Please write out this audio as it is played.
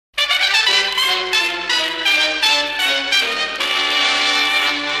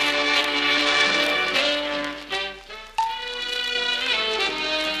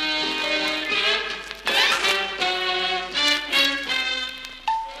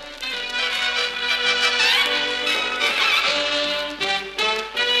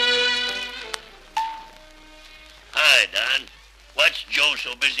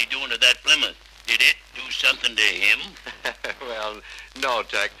talking to him? Well, no,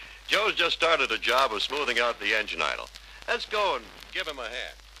 Tech. Joe's just started a job of smoothing out the engine idle. Let's go and give him a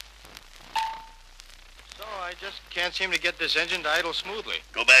hand. So, I just can't seem to get this engine to idle smoothly.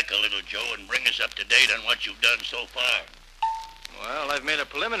 Go back a little, Joe, and bring us up to date on what you've done so far. Well, I've made a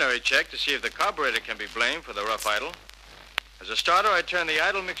preliminary check to see if the carburetor can be blamed for the rough idle. As a starter, I turned the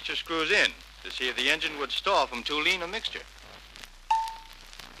idle mixture screws in to see if the engine would stall from too lean a mixture.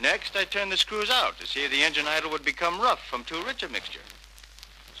 Next, I turned the screws out to see if the engine idle would become rough from too rich a mixture.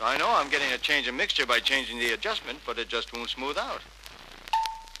 So I know I'm getting a change of mixture by changing the adjustment, but it just won't smooth out.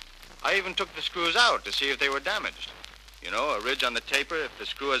 I even took the screws out to see if they were damaged. You know, a ridge on the taper if the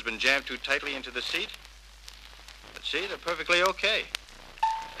screw has been jammed too tightly into the seat. But see, they're perfectly okay.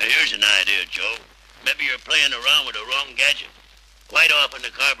 Now, here's an idea, Joe. Maybe you're playing around with the wrong gadget. Quite often the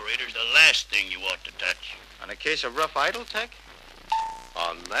carburetor's the last thing you ought to touch. On a case of rough idle, Tech?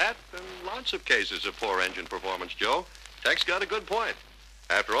 On that, and lots of cases of poor engine performance, Joe, Tech's got a good point.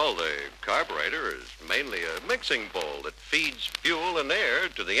 After all, the carburetor is mainly a mixing bowl that feeds fuel and air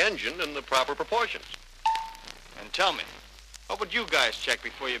to the engine in the proper proportions. And tell me, what would you guys check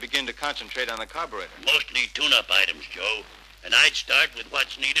before you begin to concentrate on the carburetor? Mostly tune-up items, Joe. And I'd start with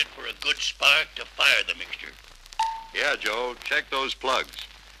what's needed for a good spark to fire the mixture. Yeah, Joe, check those plugs.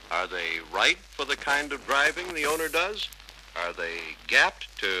 Are they right for the kind of driving the owner does? Are they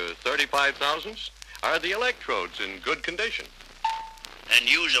gapped to 35 thousandths? Are the electrodes in good condition? And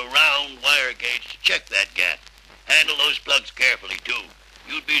use a round wire gauge to check that gap. Handle those plugs carefully, too.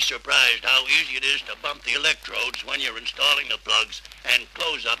 You'd be surprised how easy it is to bump the electrodes when you're installing the plugs and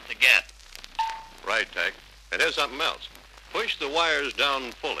close up the gap. Right, Tech. And here's something else. Push the wires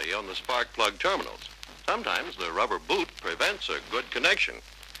down fully on the spark plug terminals. Sometimes the rubber boot prevents a good connection.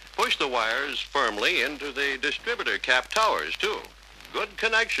 Push the wires firmly into the distributor cap towers, too. Good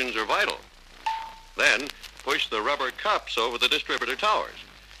connections are vital. Then, push the rubber cups over the distributor towers.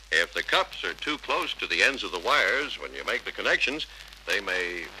 If the cups are too close to the ends of the wires when you make the connections, they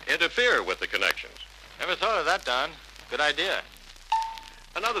may interfere with the connections. Never thought of that, Don. Good idea.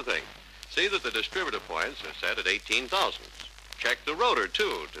 Another thing, see that the distributor points are set at 18 thousandths. Check the rotor,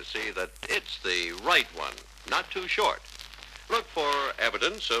 too, to see that it's the right one, not too short. Look for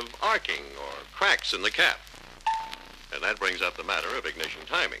evidence of arcing or cracks in the cap. And that brings up the matter of ignition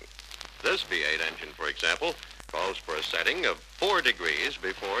timing. This V8 engine, for example, calls for a setting of 4 degrees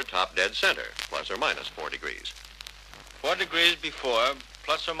before top dead center, plus or minus 4 degrees. 4 degrees before,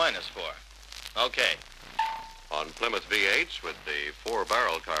 plus or minus 4. Okay. On Plymouth V8s with the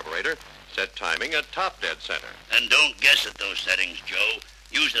 4-barrel carburetor, set timing at top dead center. And don't guess at those settings, Joe.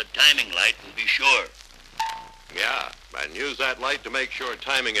 Use the timing light and be sure. Yeah, and use that light to make sure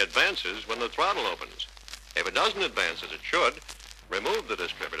timing advances when the throttle opens. If it doesn't advance as it should, remove the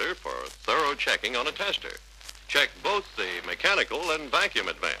distributor for thorough checking on a tester. Check both the mechanical and vacuum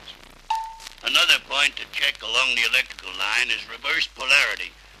advance. Another point to check along the electrical line is reverse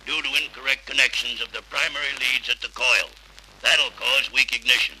polarity due to incorrect connections of the primary leads at the coil. That'll cause weak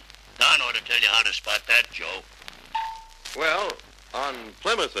ignition. Don ought to tell you how to spot that, Joe. Well, on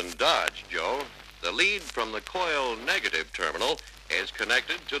Plymouth and Dodge, Joe, the lead from the coil negative terminal is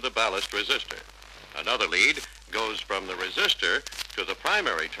connected to the ballast resistor. Another lead goes from the resistor to the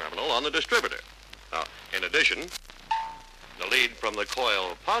primary terminal on the distributor. Now, in addition, the lead from the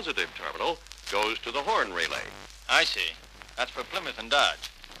coil positive terminal goes to the horn relay. I see. That's for Plymouth and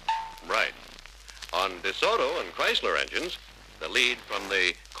Dodge. Right. On DeSoto and Chrysler engines, the lead from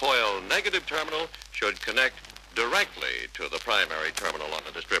the coil negative terminal should connect directly to the primary terminal on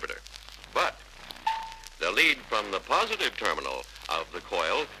the distributor. But the lead from the positive terminal of the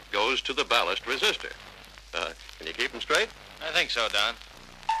coil goes to the ballast resistor. Can you keep them straight? I think so, Don.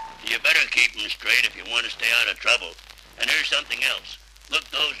 You better keep them straight if you want to stay out of trouble. And here's something else. Look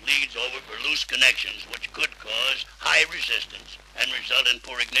those leads over for loose connections, which could cause high resistance and result in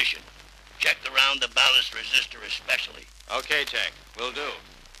poor ignition. Check around the ballast resistor especially. Okay, Tech. Will do.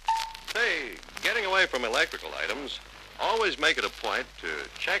 Say, getting away from electrical items, always make it a point to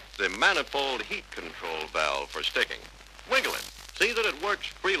check the manifold heat control valve for sticking. Wiggle it. See that it works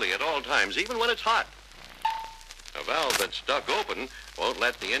freely at all times, even when it's hot. A valve that's stuck open won't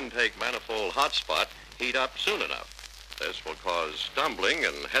let the intake manifold hot spot heat up soon enough. This will cause stumbling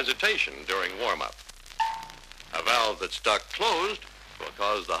and hesitation during warm-up. A valve that's stuck closed will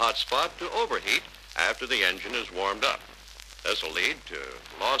cause the hot spot to overheat after the engine is warmed up. This will lead to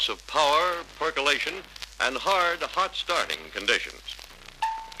loss of power, percolation, and hard, hot starting conditions.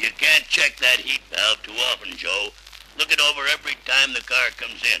 You can't check that heat valve too often, Joe. Look it over every time the car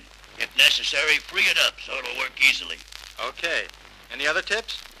comes in. If necessary, free it up so it'll work easily. Okay. Any other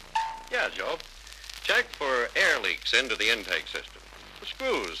tips? Yeah, Joe. Check for air leaks into the intake system. The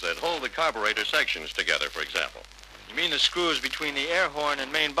screws that hold the carburetor sections together, for example. You mean the screws between the air horn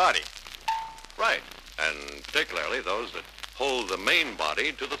and main body? Right, and particularly those that hold the main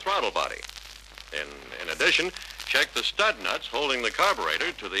body to the throttle body. In addition, check the stud nuts holding the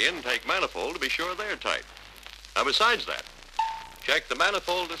carburetor to the intake manifold to be sure they're tight. Now, besides that, check the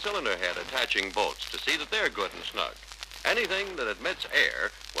manifold to cylinder head attaching bolts to see that they're good and snug. Anything that admits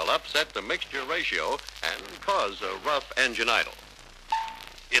air will upset the mixture ratio and cause a rough engine idle.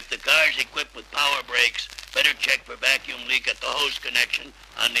 If the car's equipped with power brakes, better check for vacuum leak at the hose connection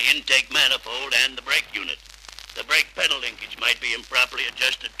on the intake manifold and the brake unit. The brake pedal linkage might be improperly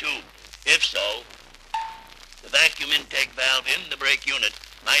adjusted too. If so, the vacuum intake valve in the brake unit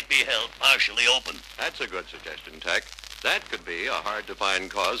might be held partially open. That's a good suggestion, Tech. That could be a hard-to-find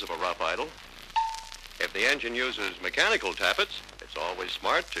cause of a rough idle. If the engine uses mechanical tappets, it's always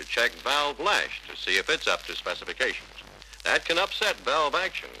smart to check valve lash to see if it's up to specifications. That can upset valve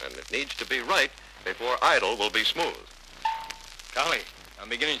action, and it needs to be right before idle will be smooth. Golly, I'm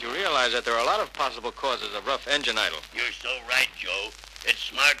beginning to realize that there are a lot of possible causes of rough engine idle. You're so right, Joe. It's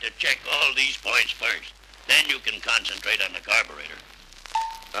smart to check all these points first. Then you can concentrate on the carburetor.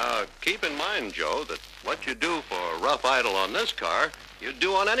 Keep in mind, Joe, that what you do for rough idle on this car, you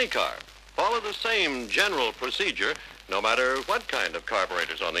do on any car. Follow the same general procedure, no matter what kind of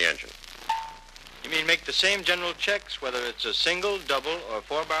carburetor's on the engine. You mean make the same general checks, whether it's a single, double, or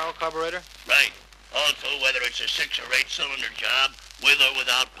four-barrel carburetor? Right. Also, whether it's a 6 or 8 cylinder job, with or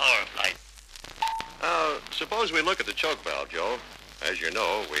without power flight. Suppose we look at the choke valve, Joe. As you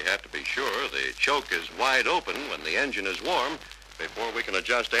know, we have to be sure the choke is wide open when the engine is warm before we can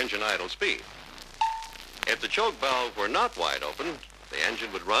adjust engine idle speed. If the choke valve were not wide open, the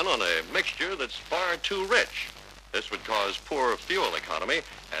engine would run on a mixture that's far too rich. This would cause poor fuel economy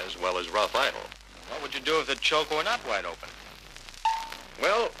as well as rough idle. What would you do if the choke were not wide open?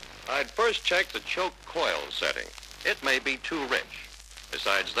 Well, I'd first check the choke coil setting. It may be too rich.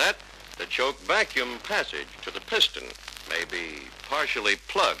 Besides that, the choke vacuum passage to the piston may be partially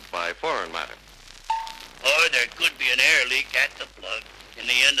plugged by foreign matter. Or there could be an air leak at the plug in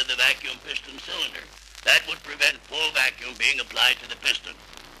the end of the vacuum piston cylinder. That would prevent full vacuum being applied to the piston.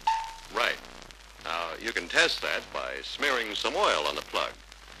 Right. Now, you can test that by smearing some oil on the plug.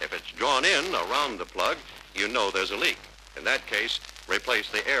 If it's drawn in around the plug, you know there's a leak. In that case, replace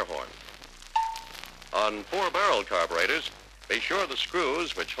the air horn. On 4-barrel carburetors, be sure the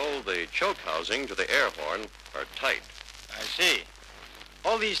screws which hold the choke housing to the air horn are tight. I see.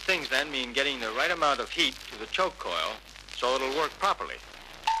 All these things, then, mean getting the right amount of heat to the choke coil so it'll work properly.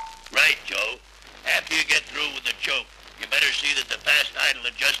 Right, Joe. After you get through with the choke, you better see that the fast idle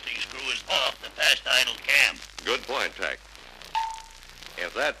adjusting screw is off the fast idle cam. Good point, Tech.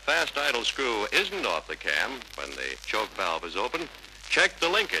 If that fast idle screw isn't off the cam when the choke valve is open, check the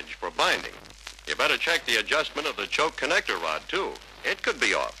linkage for binding. You better check the adjustment of the choke connector rod, too. It could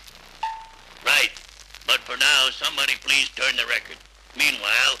be off. Right. But for now, somebody please turn the record.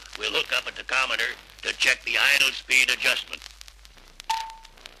 Meanwhile, we'll look up at the tachometer to check the idle speed adjustment.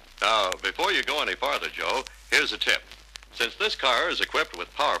 Now, before you go any farther, Joe, here's a tip. Since this car is equipped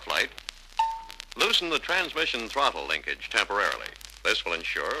with power flight, loosen the transmission throttle linkage temporarily. This will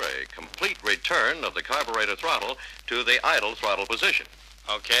ensure a complete return of the carburetor throttle to the idle throttle position.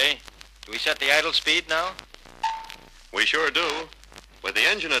 Okay. Do we set the idle speed now? We sure do. With the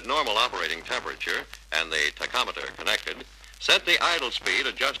engine at normal operating temperature and the tachometer connected, set the idle speed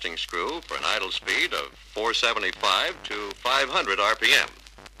adjusting screw for an idle speed of 475 to 500 RPM.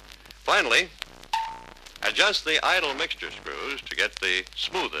 Finally, adjust the idle mixture screws to get the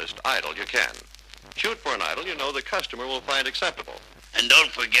smoothest idle you can. Shoot for an idle you know the customer will find acceptable. And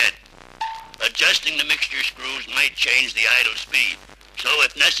don't forget, adjusting the mixture screws might change the idle speed. So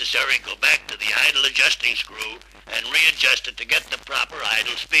if necessary, go back to the idle adjusting screw and readjust it to get the proper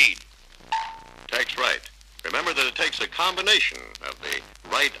idle speed. Tech's right. Remember that it takes a combination of the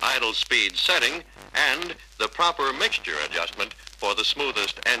right idle speed setting and the proper mixture adjustment for the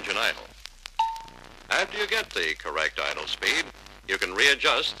smoothest engine idle. After you get the correct idle speed, you can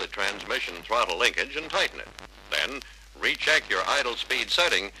readjust the transmission throttle linkage and tighten it. Then, recheck your idle speed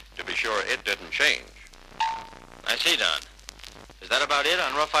setting to be sure it didn't change. I see, Don. Is that about it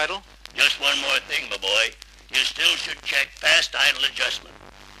on rough idle? Just one more thing, my boy. You still should check fast idle adjustment.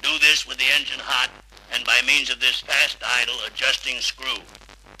 Do this with the engine hot and by means of this fast idle adjusting screw.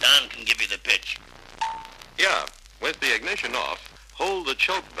 Don can give you the pitch. Yeah, with the ignition off, hold the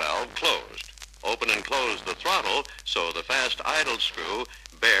choke valve closed. Open and close the throttle so the fast idle screw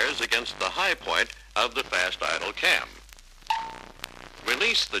bears against the high point of the fast idle cam.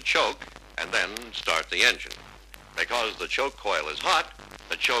 Release the choke and then start the engine. Because the choke coil is hot,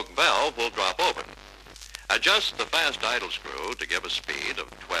 the choke valve will drop open. Adjust the fast idle screw to give a speed of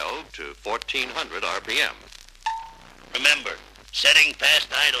 12 to 1400 RPM. Remember, setting fast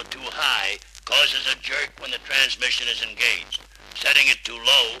idle too high causes a jerk when the transmission is engaged. Setting it too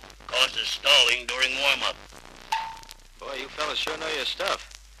low causes stalling during warm-up. Boy, you fellas sure know your stuff.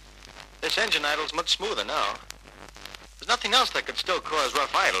 This engine idle's much smoother now. There's nothing else that could still cause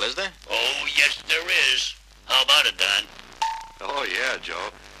rough idle, is there? Oh, yes, there is. How about it, Don? Oh, yeah, Joe.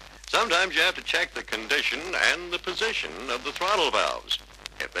 Sometimes you have to check the condition and the position of the throttle valves.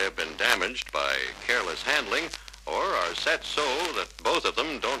 If they've been damaged by careless handling or are set so that both of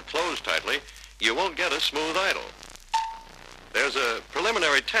them don't close tightly, you won't get a smooth idle. There's a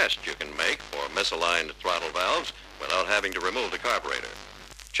preliminary test you can make for misaligned throttle valves without having to remove the carburetor.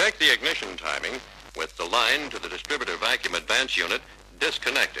 Check the ignition timing with the line to the distributor vacuum advance unit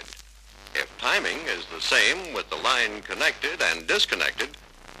disconnected. If timing is the same with the line connected and disconnected,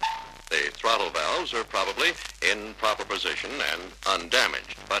 the throttle valves are probably in proper position and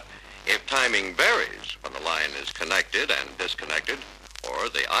undamaged. But if timing varies when the line is connected and disconnected, or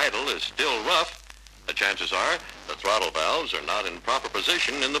the idle is still rough, the chances are the throttle valves are not in proper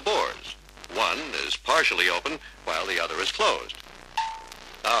position in the bores. One is partially open while the other is closed.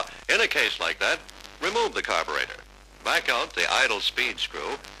 Now, in a case like that, remove the carburetor. Back out the idle speed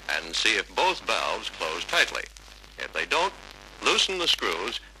screw and see if both valves close tightly. If they don't, loosen the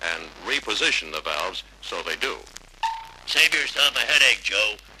screws and reposition the valves so they do. Save yourself a headache,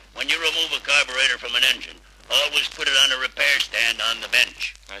 Joe. When you remove a carburetor from an engine, always put it on a repair stand on the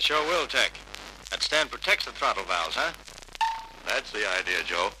bench. I sure will, Tech. That stand protects the throttle valves, huh? That's the idea,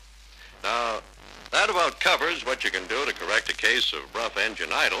 Joe. Now, that about covers what you can do to correct a case of rough engine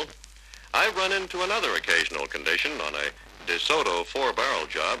idle. I've run into another occasional condition on a DeSoto 4-barrel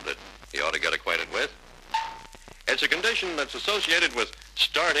job that you ought to get acquainted with. It's a condition that's associated with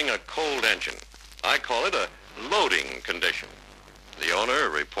starting a cold engine. I call it a loading condition. The owner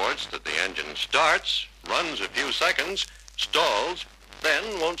reports that the engine starts, runs a few seconds, stalls, then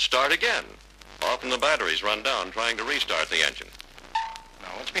won't start again. Often the batteries run down trying to restart the engine. Now,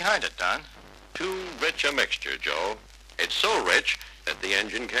 what's behind it, Don? Too rich a mixture, Joe. It's so rich that the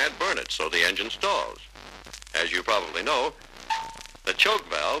engine can't burn it, so the engine stalls. As you probably know, the choke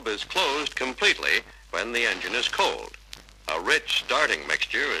valve is closed completely when the engine is cold. A rich starting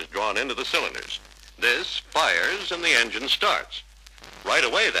mixture is drawn into the cylinders. This fires and the engine starts. Right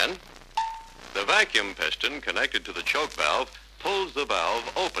away then, the vacuum piston connected to the choke valve pulls the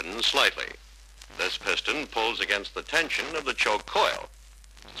valve open slightly. This piston pulls against the tension of the choke coil.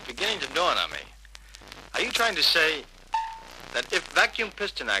 It's beginning to dawn on me. Are you trying to say that if vacuum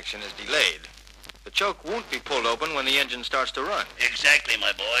piston action is delayed, the choke won't be pulled open when the engine starts to run? Exactly,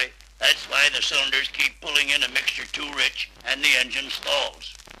 my boy. That's why the cylinders keep pulling in a mixture too rich and the engine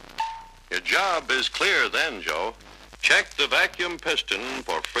stalls. Your job is clear then, Joe. Check the vacuum piston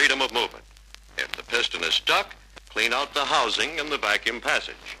for freedom of movement. If the piston is stuck, clean out the housing and the vacuum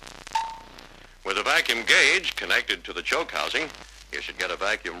passage. With a vacuum gauge connected to the choke housing, you should get a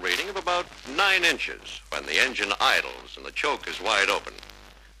vacuum reading of about 9 inches when the engine idles and the choke is wide open.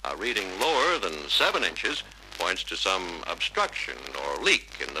 A reading lower than 7 inches points to some obstruction or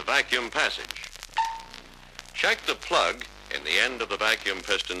leak in the vacuum passage. Check the plug in the end of the vacuum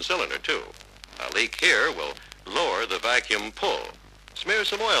piston cylinder, too. A leak here will lower the vacuum pull. Smear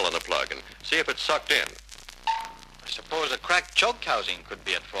some oil on the plug and see if it's sucked in. I suppose a cracked choke housing could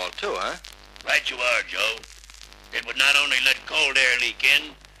be at fault, too, huh? Right you are, Joe. It would not only let cold air leak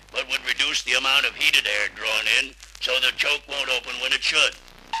in, but would reduce the amount of heated air drawn in, so the choke won't open when it should.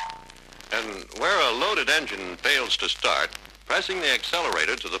 And where a loaded engine fails to start, pressing the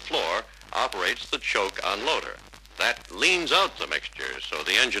accelerator to the floor operates the choke unloader. That leans out the mixture so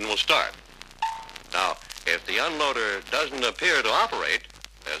the engine will start. Now, if the unloader doesn't appear to operate,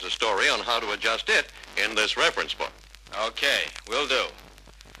 there's a story on how to adjust it in this reference book. Okay, will do.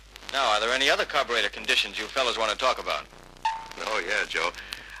 Now, are there any other carburetor conditions you fellas want to talk about? Oh, yeah, Joe.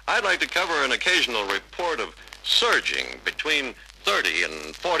 I'd like to cover an occasional report of surging between 30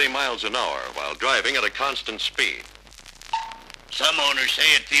 and 40 miles an hour while driving at a constant speed. Some owners say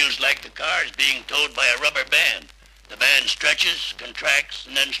it feels like the car is being towed by a rubber band. The band stretches, contracts,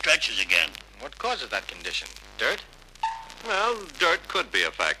 and then stretches again. What causes that condition? Dirt? Well, dirt could be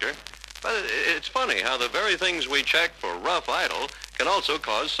a factor. But it's funny how the very things we check for rough idle can also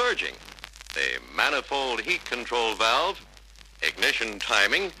cause surging. The manifold heat control valve, ignition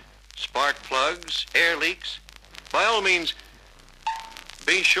timing, spark plugs, air leaks. By all means,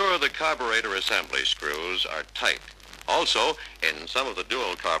 be sure the carburetor assembly screws are tight. Also, in some of the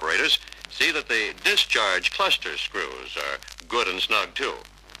dual carburetors, see see that the discharge cluster screws are good and snug, too.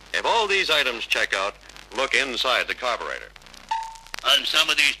 If all these items check out, look inside the carburetor. On some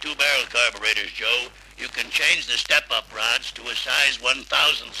of these two-barrel carburetors, Joe, you can change the step-up rods to a size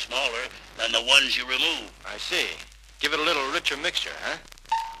 1,000th smaller than the ones you remove. I see. Give it a little richer mixture, huh?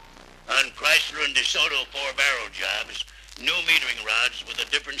 On Chrysler and DeSoto four-barrel jobs, new metering rods with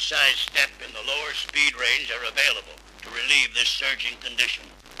a different size step in the lower speed range are available to relieve this surging condition.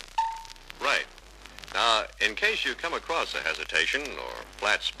 Right. Now, in case you come across a hesitation or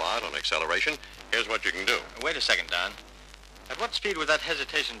flat spot on acceleration, here's what you can do. Wait a second, Don. At what speed would that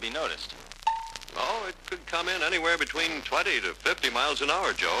hesitation be noticed? Oh, it could come in anywhere between 20 to 50 miles an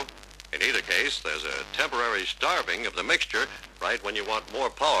hour, Joe. In either case, there's a temporary starving of the mixture right when you want more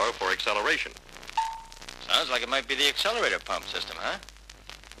power for acceleration. Sounds like it might be the accelerator pump system, huh?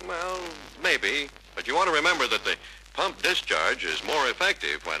 Well, maybe, but you want to remember that the pump discharge is more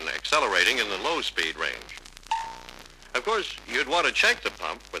effective when accelerating in the low speed range. Of course, you'd want to check the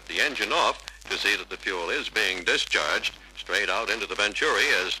pump with the engine off to see that the fuel is being discharged straight out into the venturi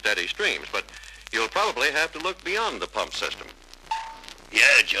as steady streams, but you'll probably have to look beyond the pump system.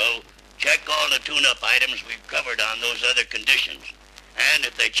 Yeah, Joe. Check all the tune-up items we've covered on those other conditions. And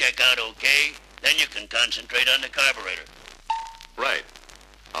if they check out okay, then you can concentrate on the carburetor. Right.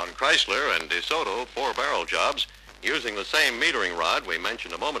 On Chrysler and DeSoto four-barrel jobs, using the same metering rod we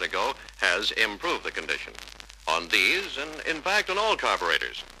mentioned a moment ago has improved the condition. On these, and in fact on all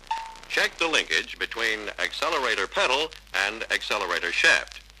carburetors, check the linkage between accelerator pedal and accelerator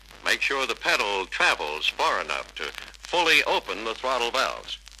shaft. Make sure the pedal travels far enough to fully open the throttle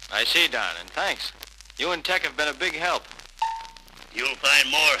valves. I see, Don, and thanks. You and Tech have been a big help. You'll find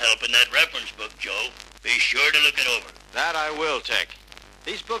more help in that reference book, Joe. Be sure to look it over. That I will, Tech.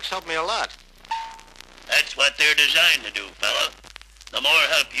 These books help me a lot. That's what they're designed to do, fella. The more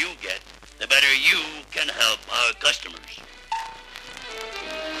help you get, the better you can help our customers.